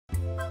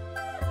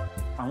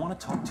I want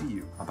to talk to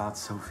you about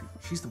Sophie.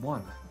 She's the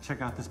one.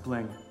 Check out this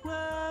bling.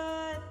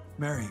 What?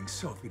 Marrying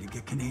Sophie to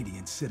get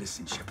Canadian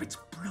citizenship. It's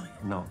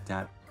brilliant. No,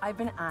 Dad. I've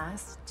been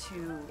asked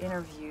to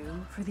interview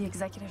for the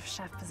executive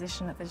chef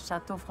position at the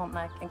Chateau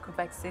Frontenac in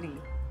Quebec City.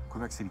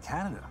 Quebec City,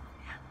 Canada.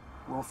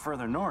 A little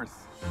further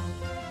north.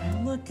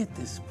 Look at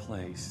this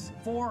place.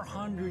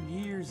 400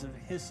 years of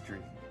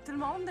history. Tout le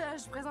monde,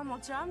 je présente mon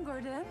chum,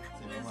 Gordon.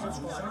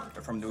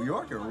 You're from New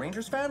York? You're a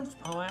Rangers fan?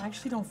 Oh, I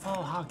actually don't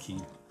follow hockey.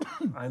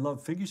 I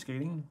love figure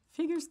skating.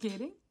 Figure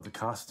skating? The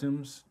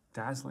costumes,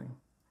 dazzling.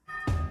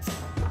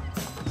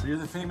 So you're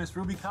the famous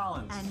Ruby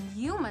Collins. And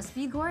you must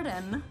be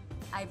Gordon.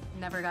 I've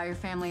never got your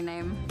family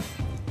name.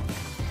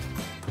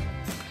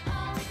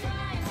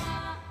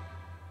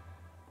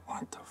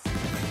 What the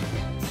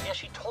f? Yeah,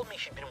 she told me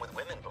she'd been with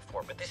women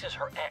before, but this is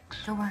her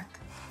ex. Good work.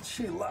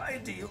 She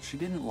lied to you. She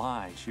didn't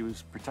lie. She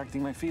was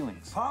protecting my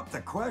feelings. Pop the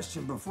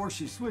question before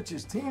she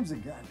switches teams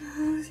again.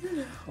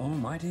 Oh,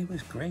 my day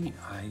was great.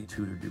 I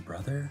tutored your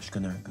brother. Je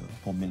connais un gars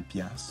pour 1000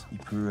 piastres. Il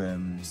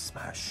peut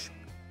smash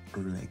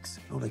her legs.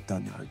 No, like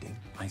done the other game.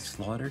 I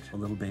slaughtered a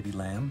little baby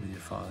lamb with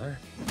your father.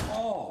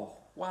 Oh,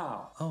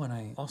 wow. Oh, and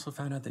I also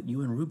found out that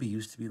you and Ruby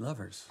used to be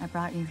lovers. I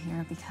brought you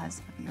here because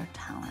of your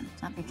talent,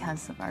 not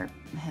because of our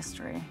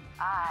history.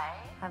 I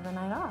have the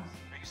night off.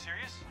 Are you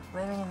serious?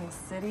 Living in the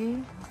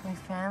city with my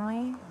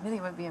family really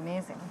would be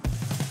amazing.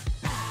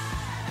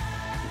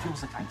 It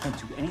feels like I can't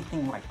do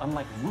anything right,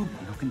 unlike Ruby,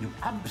 who can do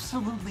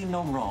absolutely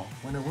no wrong.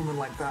 When a woman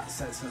like that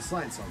sets her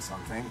sights on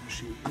something,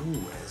 she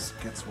always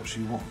gets what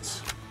she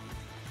wants.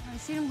 Want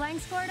to shoot him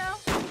blanks, Gordo?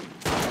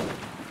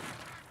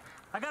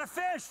 I got a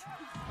fish!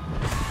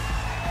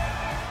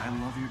 I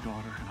love your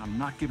daughter, and I'm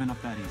not giving up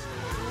that easy.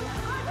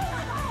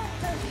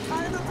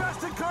 I am the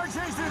best at car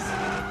chases!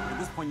 At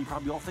this point, you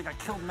probably all think I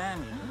killed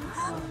Mammy.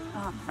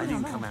 I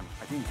didn't come, Emma.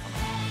 I didn't come.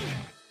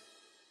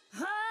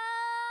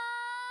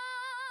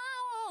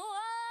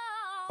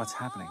 What's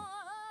happening?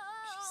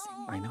 She's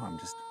singing. I know,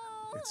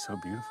 it's so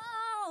beautiful.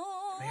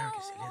 Meilleur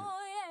que Céline.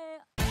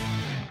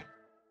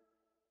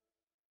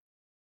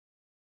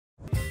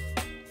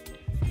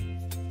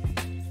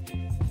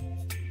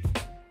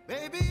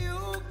 Baby,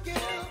 you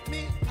give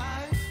me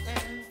ice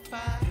and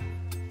fire.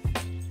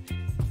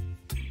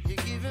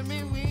 You're giving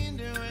me wind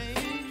and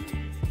rain.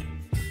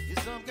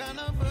 You're some kind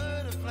of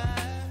butterfly.